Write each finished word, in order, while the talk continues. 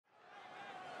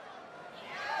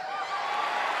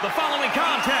The following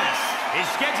contest is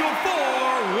scheduled for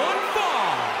one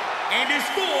fall and is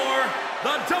for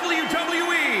the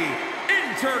WWE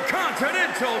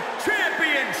Intercontinental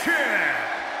Championship.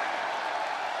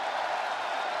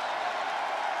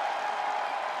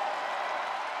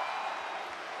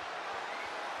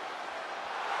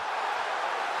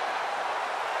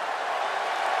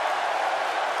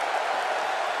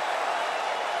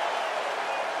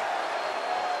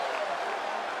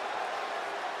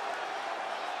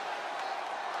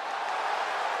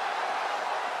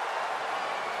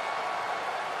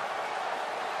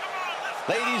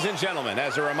 Ladies and gentlemen,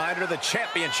 as a reminder, the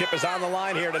championship is on the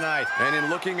line here tonight. And in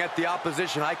looking at the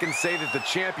opposition, I can say that the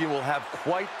champion will have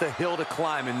quite the hill to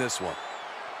climb in this one.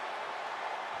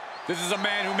 This is a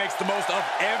man who makes the most of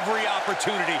every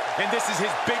opportunity, and this is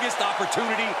his biggest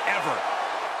opportunity ever.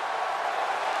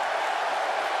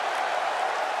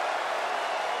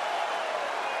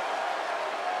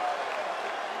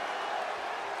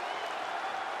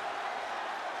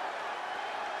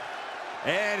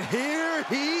 And here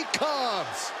he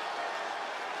comes.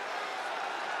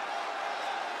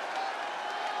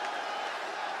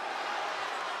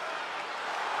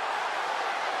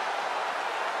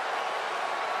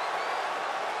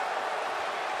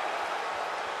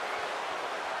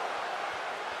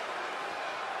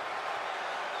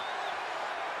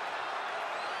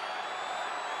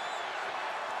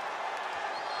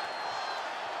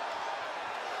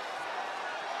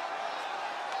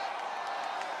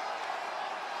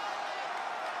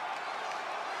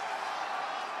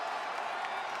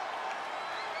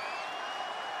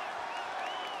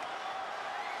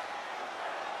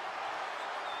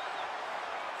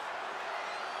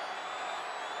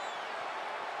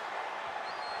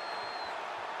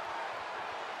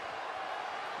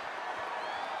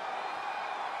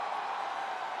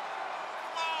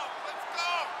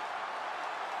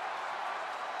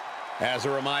 As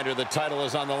a reminder, the title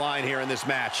is on the line here in this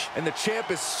match. And the champ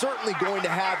is certainly going to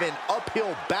have an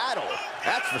uphill battle,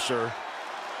 that's for sure.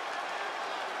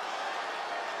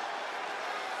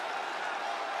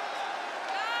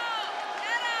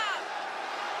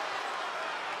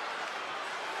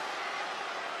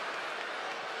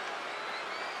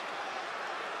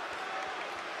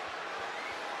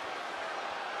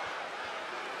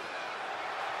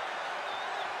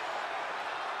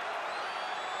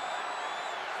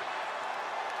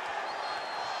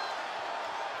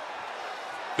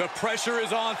 The pressure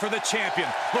is on for the champion,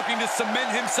 looking to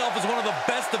cement himself as one of the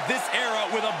best of this era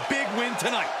with a big win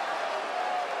tonight.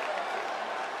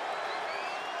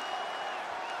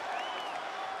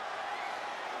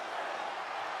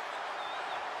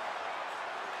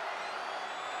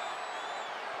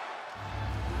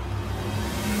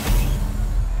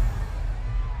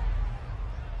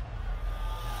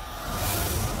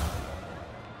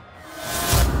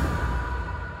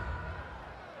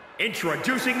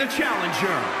 Introducing the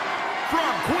challenger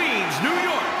from Queens, New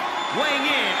York, weighing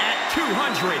in at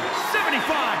 275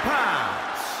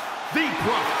 pounds, the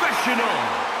professional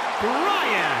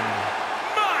Brian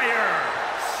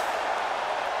Myers.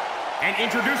 And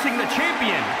introducing the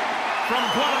champion from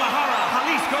Guadalajara,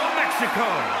 Jalisco, Mexico,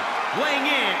 weighing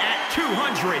in at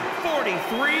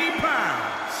 243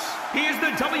 pounds. He is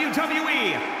the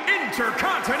WWE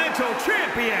Intercontinental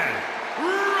Champion,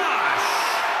 Rush.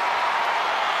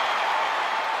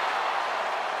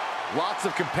 Lots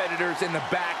of competitors in the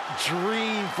back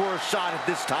dream for a shot at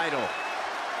this title.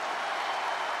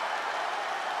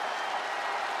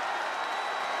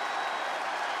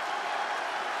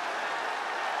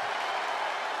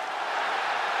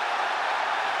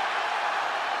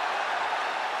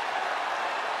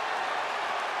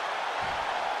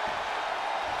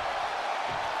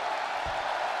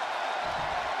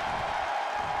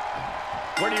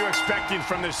 What are you expecting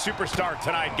from this superstar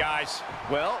tonight, guys?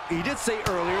 Well, he did say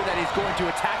earlier that he's going to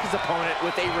attack his opponent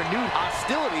with a renewed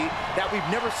hostility that we've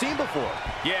never seen before.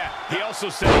 Yeah, he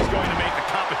also said he's going to make the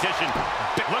competition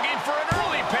looking for an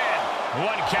early pin.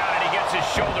 One count and he gets his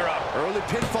shoulder up. Early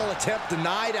pinfall attempt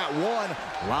denied at one.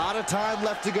 A lot of time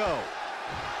left to go.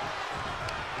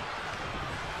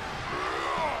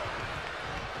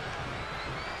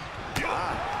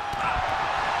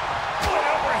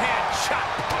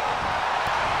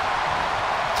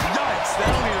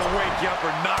 That'll either wake you up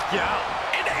or knock you out.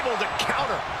 And able to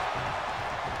counter.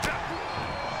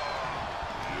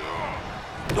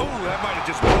 Oh, that might have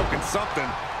just broken something.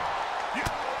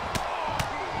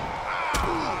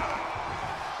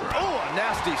 Oh, a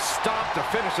nasty stop to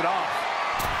finish it off.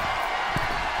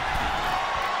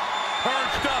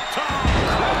 Perched up top.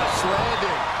 Crash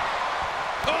landing.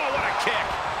 Oh, what a kick.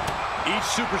 Each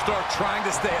superstar trying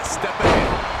to stay a step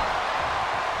ahead.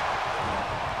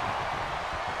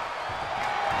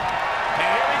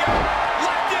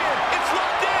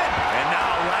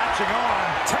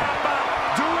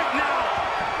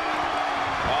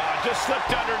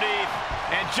 slipped underneath,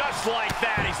 and just like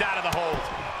that, he's out of the hold.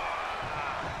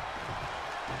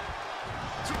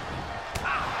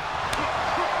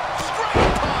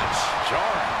 Straight punch.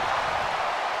 Jarring.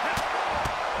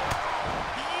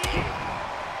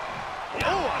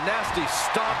 Oh, a nasty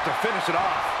stomp to finish it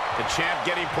off. The champ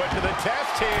getting put to the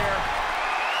test here.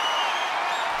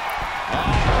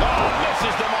 Oh,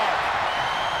 misses the mark.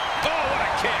 Oh, what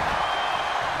a kick.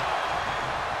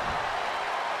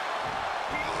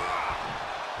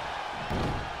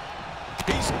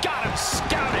 He's got him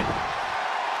scouted.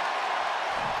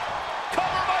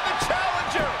 Cover by the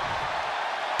challenger.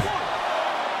 1,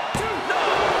 2, no,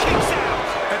 kicks out.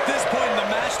 At this point in the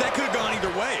match, that could have gone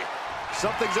either way.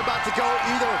 Something's about to go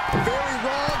either very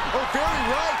wrong or very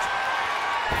right.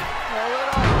 Oh,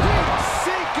 a deep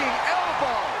sinking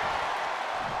elbow.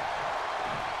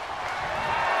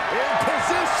 In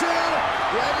position,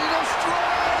 ready to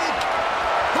strike.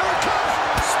 Here it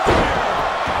comes. Spear.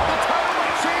 The title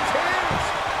will change hands.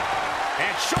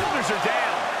 And shoulders are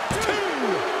down. 2.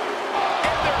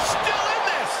 And they're still in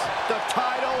this. The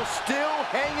title still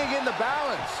hanging in the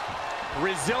balance.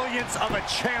 Resilience of a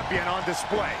champion on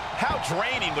display. How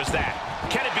draining was that?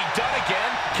 Can it be done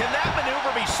again? Can that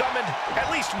maneuver be summoned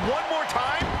at least one more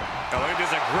time? Oh, look at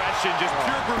this aggression, just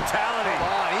pure brutality.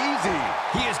 Come on, easy.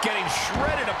 He is getting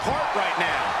shredded apart right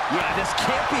now. Yeah, this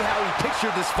can't be how he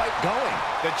pictured this fight going.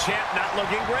 The champ not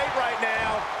looking great right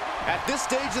now. At this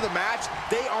stage of the match,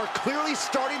 they are clearly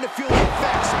starting to feel the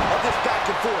effects of this back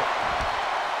and forth.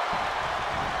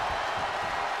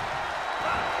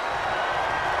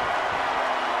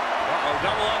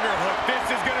 Double underhook.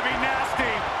 This is going to be nasty.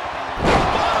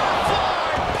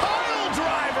 Butterfly pile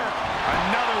driver.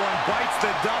 Another one bites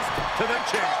the dust to the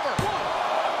champ.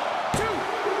 1, 2.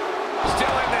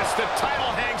 Still in this. The title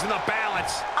hangs in the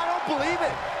balance. I don't believe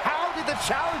it. How did the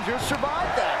challengers survive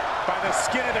that? By the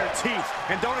skin of their teeth.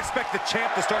 And don't expect the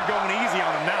champ to start going easy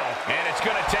on him now. And it's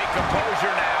going to take composure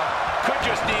now. Could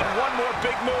just need one more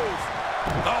big move.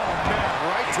 Oh, man.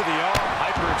 Right to the arm.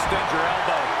 Hyperextend your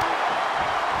elbow.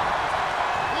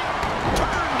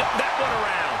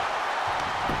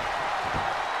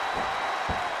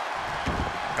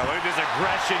 Look at this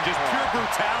aggression, just pure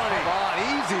brutality. Come on,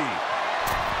 easy.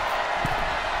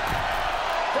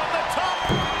 From the top.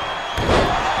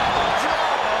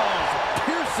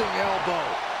 Piercing elbow.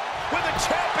 With the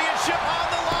championship on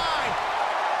the line.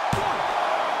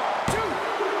 1, 2.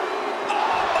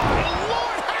 Oh, my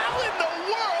Lord, how in the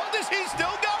world is he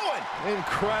still going?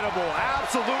 Incredible,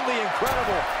 absolutely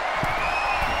incredible.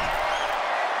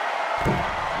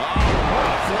 Oh,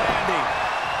 rough landing.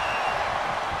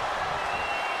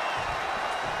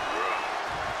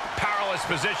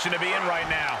 Position to be in right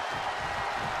now.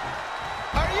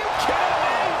 Are you kidding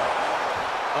me?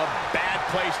 A bad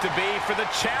place to be for the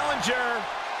challenger.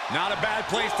 Not a bad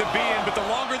place to be in, but the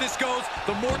longer this goes,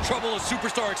 the more trouble a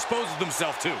superstar exposes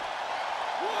themselves to.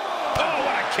 Oh,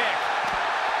 what a kick.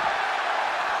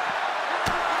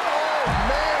 Oh,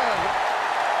 man.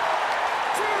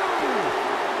 2.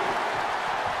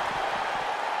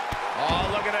 Oh,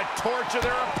 look at it torture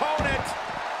their opponent.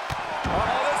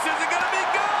 Oh, this isn't going to be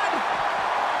good.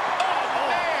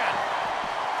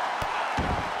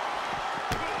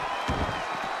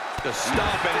 The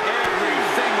stomp in every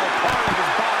single part of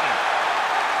his body.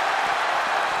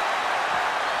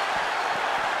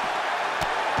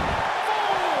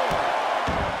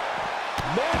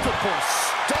 Multiple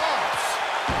stomps.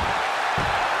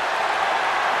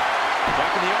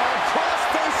 Back in the arm,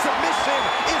 cross-face submission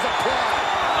is applied.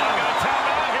 I'm going to tap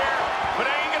out here, but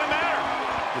it ain't going to matter.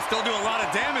 They still do a lot of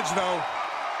damage, though.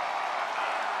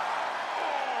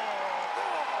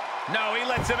 No, he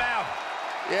lets him out.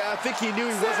 Yeah, I think he knew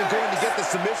he wasn't going to get the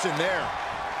submission there.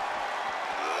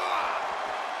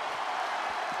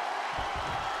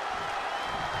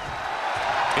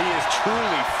 He is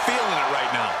truly feeling it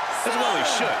right now. As well he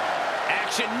should.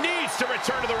 Action needs to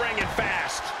return to the ring and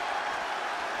fast.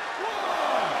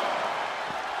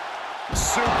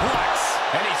 Suplex.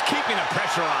 And he's keeping the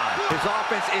pressure on. His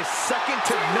offense is second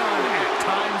to none at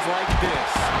times like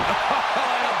this.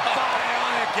 A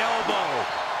bionic elbow.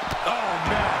 Oh,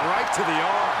 man, right to the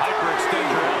arm. Hyperextend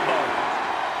your elbow.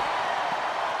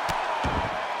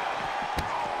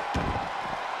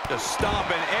 Just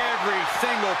stomping every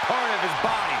single part of his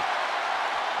body.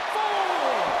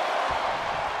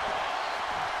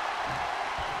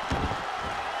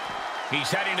 4.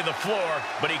 He's heading to the floor,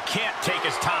 but he can't take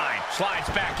his time. Slides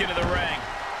back into the ring.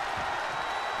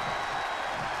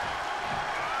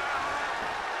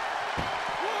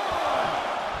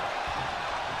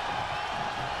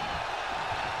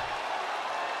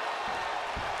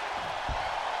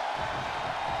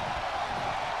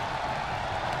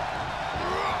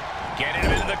 Getting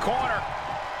him into the corner.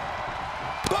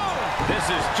 Boom! This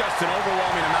is just an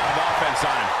overwhelming amount of offense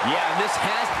on him. Yeah, and this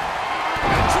has...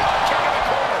 Drop kick in the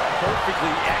corner. Perfectly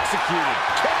executed.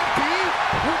 Can it be?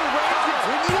 Will the reign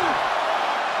continue?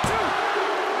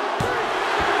 2, 3.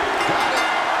 Got it.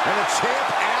 And the champ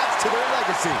adds to their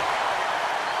legacy.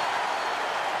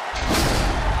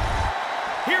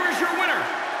 Here is your winner,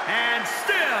 and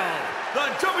still the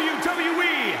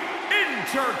WWE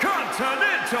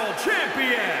Intercontinental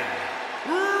Champion,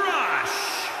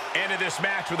 Rush. Ended this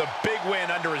match with a big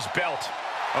win under his belt.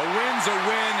 A win's a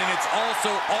win, and it's also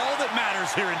all that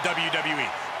matters here in WWE.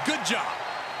 Good job.